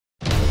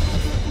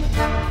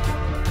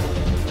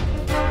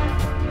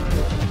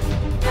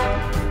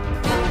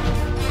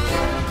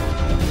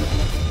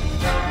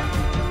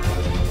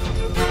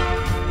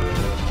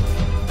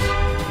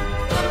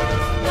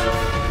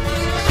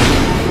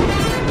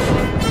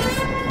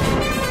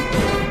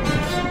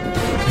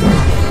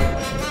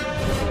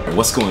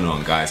What's going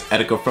on, guys?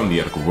 Etika from the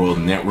Etika World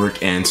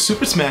Network, and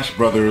Super Smash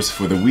Bros.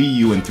 For the Wii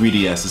U and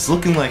 3DS is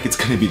looking like it's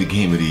gonna be the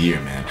game of the year,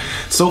 man.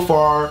 So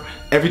far,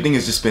 everything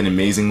has just been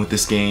amazing with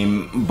this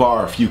game,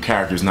 bar a few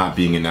characters not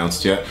being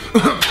announced yet.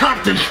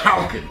 Captain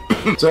Falcon!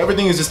 So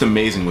everything is just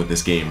amazing with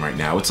this game right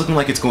now. It's looking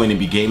like it's going to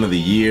be game of the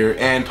year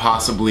and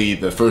possibly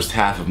the first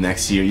half of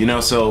next year, you know,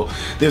 so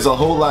there's a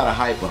whole lot of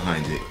hype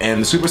behind it. And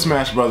the Super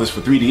Smash Bros.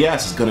 For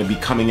 3DS is going to be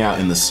coming out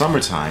in the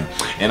summertime,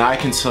 and I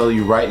can tell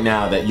you right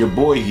now that your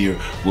boy here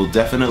will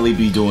definitely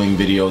be doing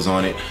videos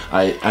on it.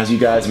 As you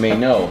guys may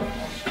know,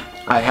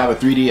 I have a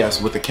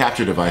 3DS with a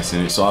capture device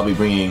in it, so I'll be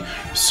bringing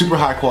super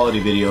high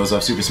quality videos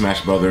of Super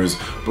Smash Bros.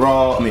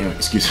 Brawl,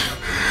 excuse me,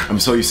 I'm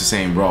so used to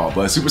saying Brawl,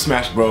 but Super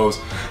Smash Bros.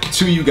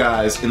 To you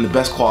guys in the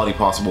best quality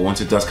possible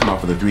once it does come out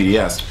for the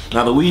 3DS.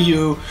 Now the Wii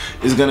U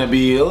is going to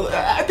be,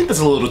 I think that's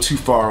a little too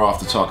far off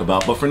to talk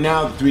about, but for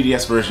now the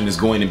 3DS version is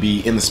going to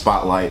be in the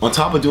spotlight. On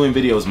top of doing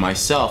videos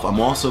myself,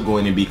 I'm also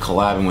going to be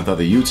collabing with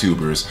other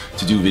YouTubers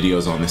to do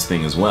videos on this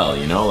thing as well,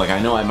 you know? Like, I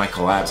know my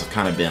collabs have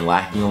kind of been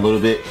lacking a little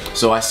bit,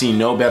 so I see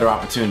no better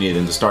opportunity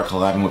than to start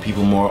collabing with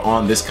people more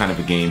on this kind of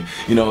a game.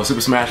 You know,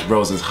 Super Smash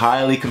Bros. Is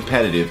highly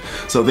competitive,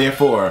 so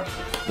therefore,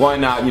 why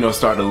not, you know,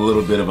 start a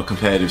little bit of a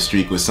competitive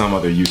streak with some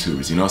other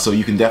YouTubers, you know? So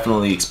you can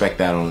definitely expect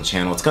that on the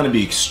channel. It's going to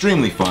be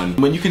extremely fun.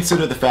 When you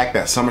consider the fact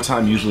that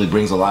summertime usually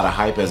brings a lot of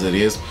hype as it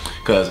is,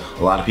 because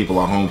a lot of people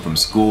are home from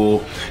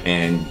school,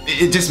 and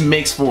it just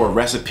makes for a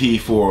recipe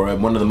for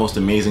one of the most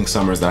amazing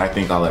summers that I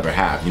think I'll ever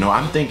have. You know,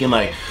 I'm thinking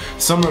like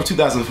summer of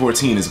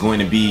 2014 is going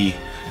to be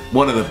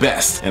one of the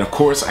best. And of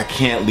course, I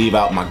can't leave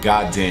out my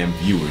goddamn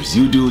viewers.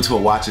 You dudes who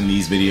are watching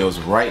these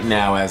videos right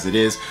now as it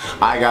is,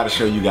 I gotta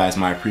show you guys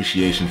my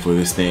appreciation for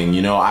this thing.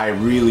 You know, I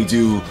really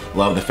do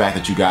love the fact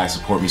that you guys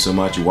support me so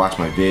much. You watch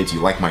my vids,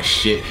 you like my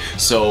shit.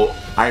 So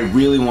I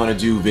really want to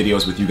do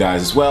videos with you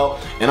guys as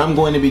well, and I'm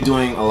going to be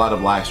doing a lot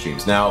of live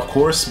streams. Now, of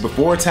course,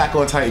 before Attack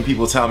on Titan,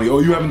 people tell me, oh,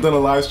 you haven't done a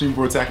live stream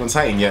for Attack on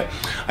Titan yet.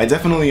 I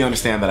definitely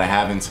understand that I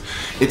haven't.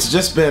 It's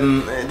just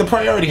been, the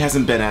priority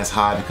hasn't been as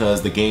high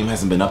because the game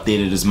hasn't been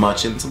updated as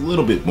much, and it's a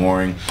little bit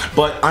boring,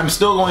 but I'm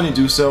still going to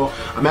do so.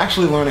 I'm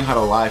actually learning how to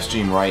live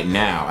stream right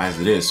now as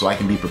it is, so I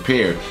can be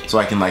prepared, so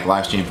I can like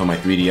live stream from my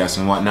 3DS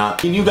and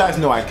whatnot. And you guys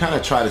know I kind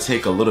of try to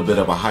take a little bit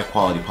of a high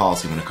quality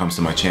policy when it comes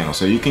to my channel,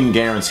 so you can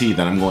guarantee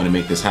that I'm going to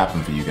make this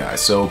happen for you guys.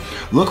 So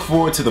look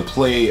forward to the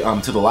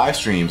to the live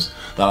streams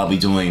that I'll be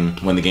doing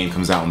when the game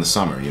comes out in the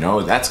summer. You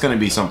know, that's going to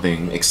be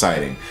something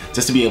exciting,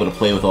 just to be able to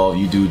play with all of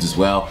you dudes as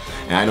well.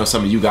 And I know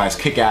some of you guys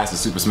kick ass at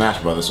Super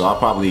Smash Bros., so I'll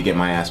probably get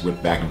my ass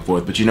whipped back and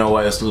forth, but you know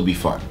what, it'll still be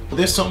fun.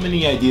 There's so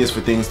many ideas for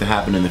things to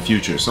happen in the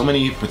future, so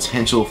many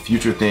potential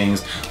future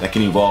things that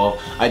can evolve,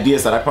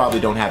 ideas that I probably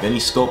don't have any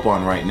scope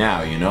on right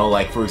now, you know,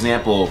 like for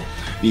example,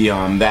 the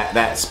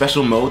that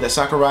special mode that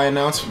Sakurai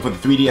announced for the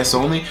 3DS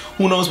only.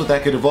 Who knows what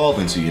that could evolve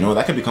into, you know?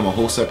 That could become a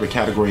whole separate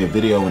category of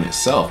video in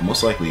itself.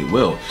 Most likely it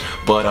will.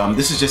 But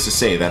this is just to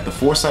say that the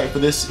foresight for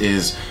this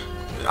is,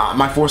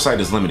 my foresight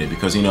is limited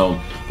because, you know,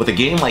 with a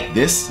game like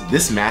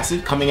this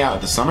massive coming out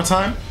at the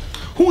summertime,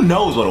 who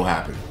knows what'll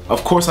happen?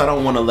 Of course, I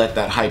don't want to let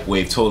that hype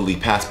wave totally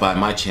pass by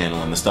my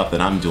channel and the stuff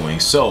that I'm doing.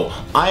 So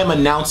I am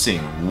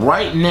announcing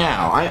right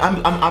now,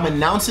 I'm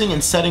announcing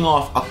and setting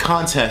off a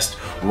contest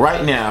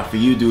right now for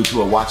you dudes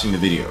who are watching the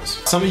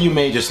videos. Some of you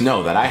may just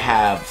know that I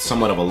have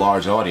somewhat of a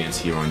large audience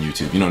here on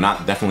YouTube. You know,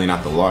 definitely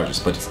not the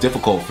largest, but it's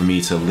difficult for me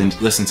to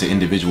listen to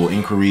individual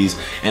inquiries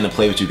and to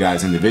play with you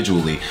guys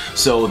individually.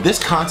 So this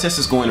contest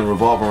is going to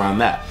revolve around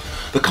that.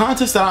 The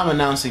contest that I'm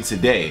announcing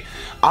today,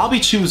 I'll be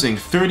choosing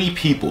 30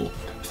 people,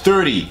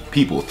 30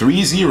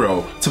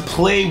 to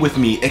play with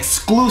me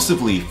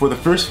exclusively for the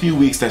first few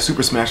weeks that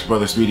Super Smash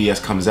Bros.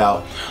 3DS comes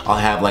out. I'll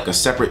have like a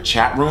separate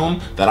chat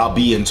room that I'll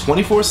be in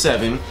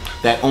 24/7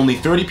 that only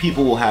 30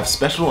 people will have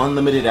special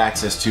unlimited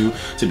access to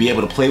be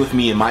able to play with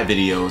me in my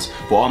videos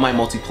for all my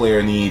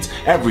multiplayer needs,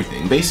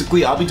 everything.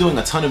 Basically, I'll be doing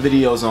a ton of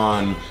videos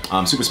on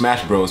Super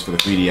Smash Bros. For the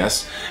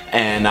 3DS,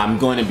 and I'm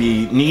going to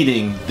be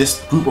needing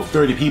this group of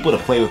 30 people to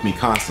play with me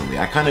constantly.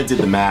 I kind of did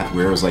the math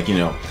where it was like, you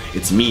know,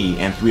 it's me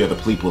and 3 other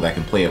people that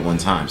can play at one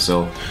time.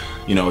 So,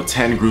 you know,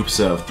 10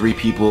 groups of 3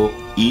 people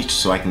each,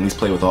 so I can at least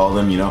play with all of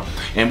them, you know.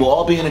 And we'll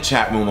all be in a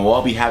chat room, and we'll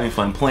all be having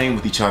fun playing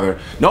with each other.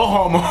 No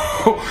homo!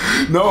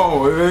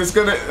 No, it's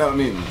gonna, I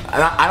mean,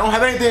 I don't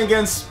have anything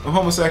against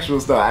homosexual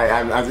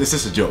stuff. It's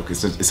just a joke.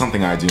 It's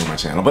something I do on my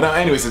channel. But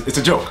anyways, it's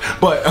a joke.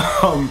 But,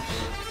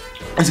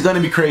 it's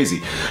gonna be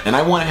crazy. And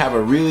I want to have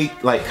a really,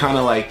 like, kind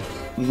of like,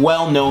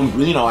 well-known,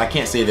 you know, I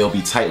can't say they'll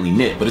be tightly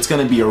knit, but it's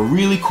going to be a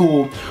really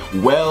cool,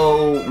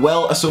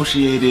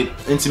 well-associated,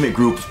 intimate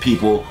group of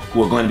people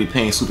who are going to be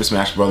playing Super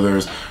Smash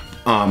Bros.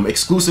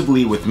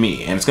 Exclusively with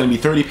me, and it's going to be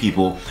 30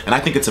 people, and I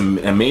think it's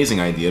an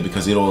amazing idea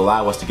because it'll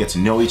allow us to get to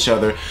know each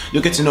other.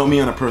 You'll get to know me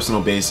on a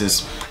personal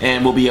basis,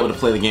 and we'll be able to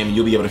play the game, and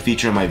you'll be able to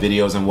feature in my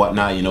videos and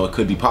whatnot. You know, it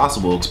could be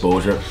possible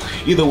exposure.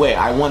 Either way,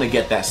 I want to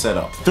get that set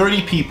up.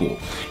 30 people,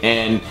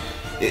 and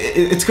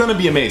it's going to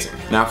be amazing.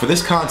 Now for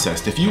this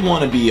contest, if you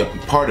want to be a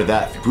part of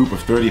that group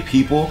of 30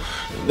 people,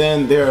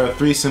 then there are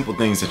 3 simple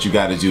things that you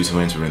got to do to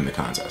enter in the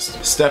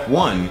contest. Step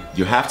 1,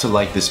 you have to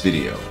like this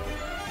video.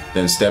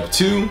 Then step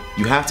 2,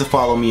 you have to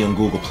follow me on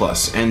Google+.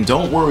 And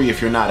don't worry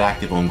if you're not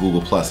active on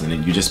Google+, and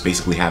then you just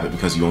basically have it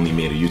because you only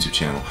made a YouTube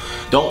channel.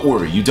 Don't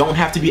worry, you don't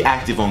have to be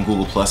active on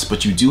Google+,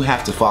 but you do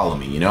have to follow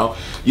me, you know?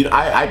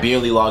 I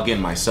barely log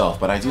in myself,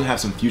 but I do have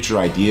some future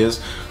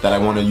ideas that I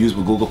want to use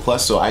with Google+,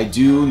 so I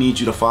do need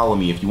you to follow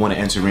me if you want to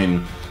enter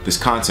in this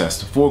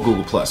contest for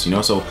Google+, you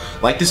know? So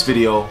like this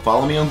video,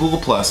 follow me on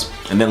Google+,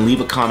 and then leave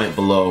a comment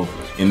below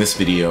in this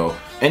video.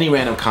 Any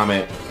random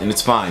comment, and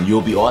it's fine.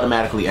 You'll be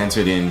automatically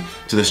entered in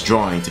to this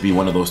drawing to be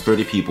one of those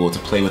 30 people to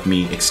play with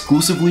me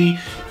exclusively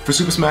for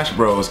Super Smash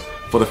Bros.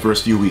 For the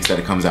first few weeks that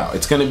it comes out.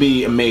 It's gonna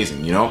be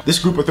amazing, you know? This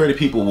group of 30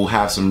 people will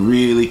have some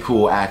really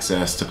cool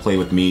access to play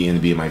with me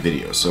and be in my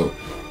videos, so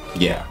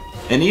yeah.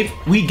 And if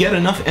we get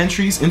enough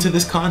entries into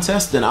this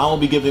contest, then I will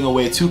be giving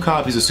away 2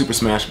 copies of Super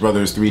Smash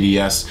Bros.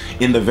 3DS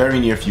in the very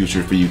near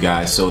future for you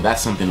guys, so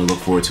that's something to look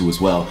forward to as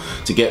well.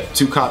 To get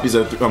 2 copies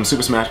of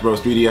Super Smash Bros.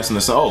 3DS in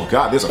the oh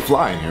god, there's a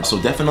fly in here. So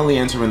definitely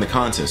enter in the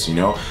contest, you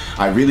know?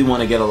 I really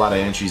want to get a lot of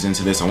entries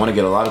into this. I want to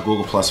get a lot of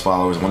Google Plus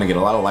followers. I want to get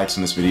a lot of likes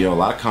in this video, a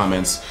lot of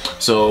comments.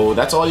 So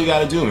that's all you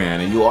gotta do,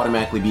 man, and you'll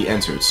automatically be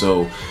entered.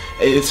 So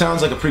it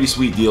sounds like a pretty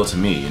sweet deal to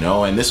me, you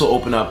know, and this will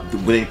open up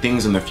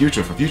things in the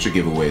future for future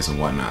giveaways and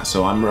whatnot.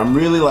 So I'm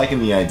really liking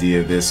the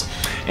idea of this,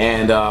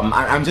 and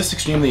I'm just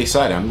extremely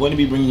excited. I'm going to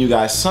be bringing you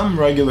guys some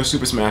regular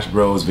Super Smash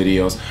Bros.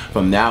 Videos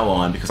from now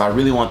on because I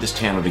really want this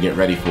channel to get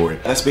ready for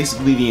it. That's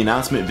basically the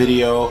announcement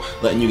video,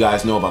 letting you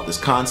guys know about this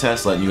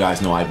contest, letting you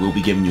guys know I will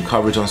be giving you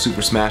coverage on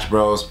Super Smash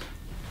Bros.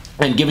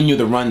 And giving you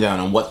the rundown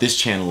on what this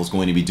channel is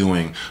going to be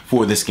doing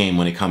for this game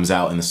when it comes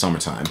out in the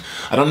summertime.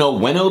 I don't know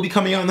when it'll be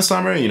coming out in the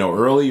summer, you know,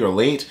 early or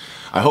late.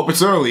 I hope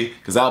it's early,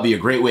 because that'll be a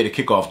great way to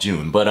kick off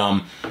June. But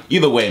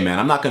either way, man,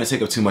 I'm not going to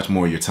take up too much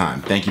more of your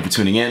time. Thank you for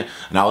tuning in,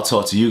 and I will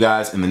talk to you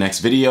guys in the next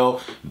video.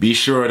 Be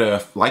sure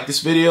to like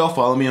this video,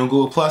 follow me on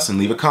Google+, and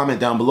leave a comment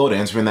down below to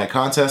enter in that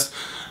contest.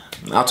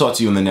 I'll talk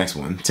to you in the next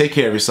one. Take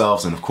care of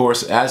yourselves, and of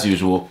course, as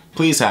usual,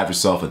 please have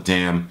yourself a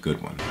damn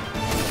good one.